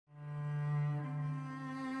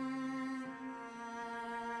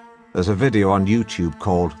There's a video on YouTube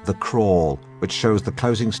called The Crawl, which shows the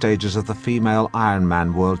closing stages of the female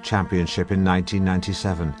Ironman World Championship in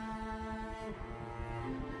 1997.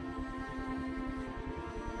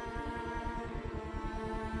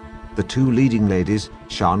 The two leading ladies,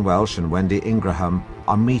 Sian Welsh and Wendy Ingraham,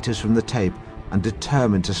 are meters from the tape and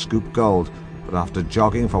determined to scoop gold, but after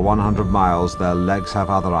jogging for 100 miles, their legs have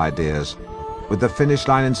other ideas. With the finish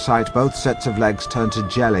line in sight, both sets of legs turn to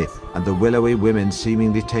jelly, and the willowy women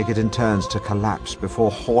seemingly take it in turns to collapse before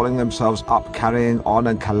hauling themselves up, carrying on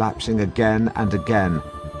and collapsing again and again,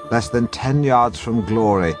 less than 10 yards from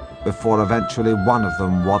glory, before eventually one of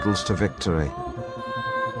them waddles to victory.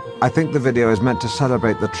 I think the video is meant to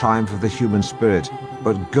celebrate the triumph of the human spirit,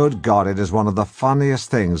 but good God, it is one of the funniest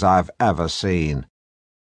things I've ever seen.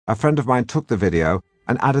 A friend of mine took the video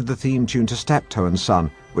and added the theme tune to Steptoe &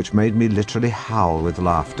 Son, which made me literally howl with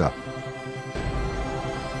laughter.